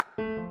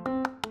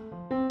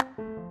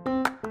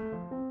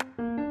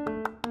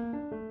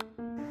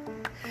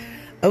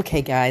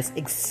Okay, guys,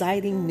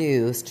 exciting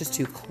news just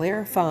to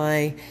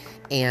clarify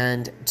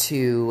and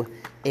to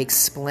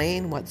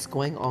explain what's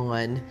going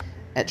on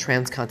at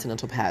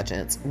Transcontinental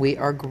Pageants. We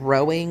are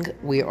growing,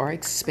 we are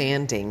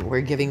expanding,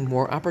 we're giving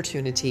more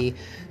opportunity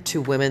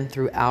to women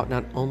throughout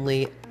not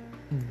only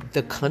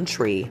the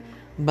country,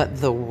 but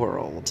the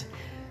world.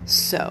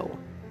 So,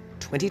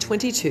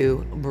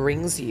 2022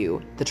 brings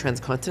you the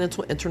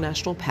Transcontinental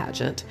International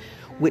Pageant,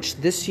 which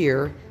this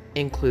year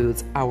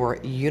includes our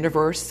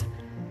Universe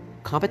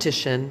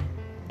competition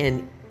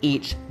in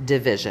each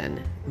division,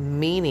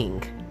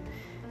 meaning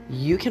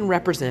you can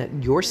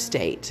represent your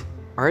state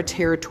or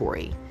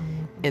territory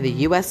in the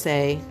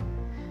USA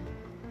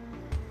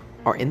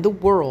or in the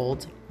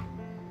world,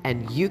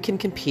 and you can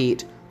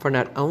compete for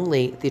not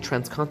only the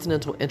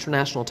Transcontinental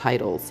International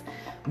titles,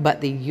 but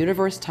the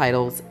Universe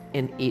titles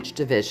in each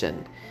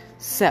division.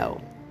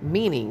 So,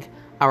 meaning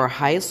our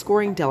highest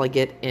scoring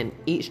delegate in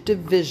each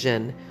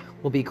division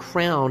will be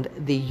crowned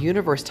the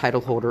Universe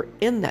title holder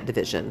in that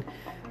division.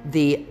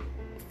 The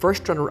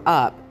first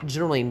runner-up,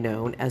 generally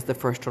known as the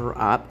first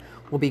runner-up,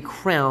 will be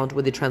crowned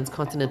with the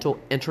Transcontinental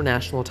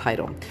International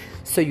title.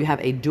 So you have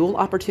a dual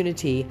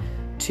opportunity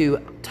to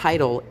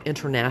title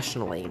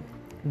internationally.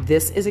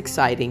 This is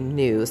exciting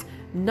news,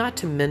 not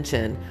to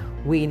mention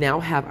we now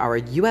have our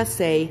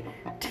USA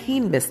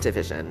Teen Miss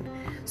division.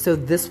 So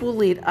this will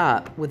lead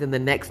up within the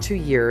next 2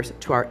 years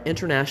to our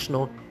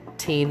International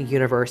Teen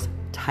Universe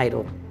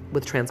title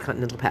with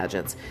Transcontinental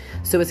Pageants.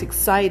 So it's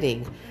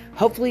exciting.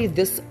 Hopefully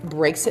this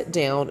breaks it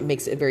down,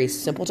 makes it very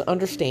simple to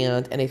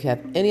understand. And if you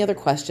have any other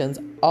questions,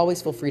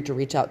 always feel free to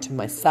reach out to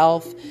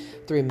myself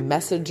through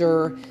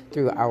Messenger,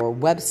 through our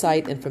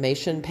website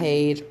information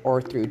page, or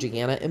through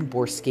Gianna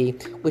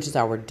Imborski, which is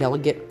our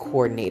delegate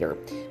coordinator.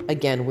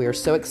 Again, we are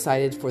so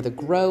excited for the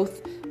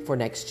growth for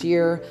next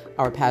year.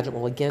 Our pageant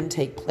will again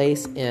take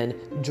place in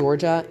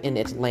Georgia, in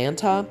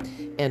Atlanta,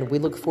 and we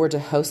look forward to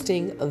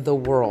hosting the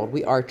world.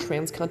 We are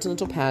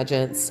Transcontinental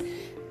Pageants,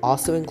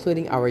 also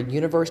including our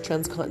Universe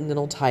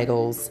Transcontinental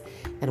titles,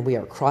 and we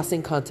are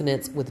crossing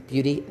continents with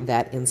beauty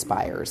that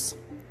inspires.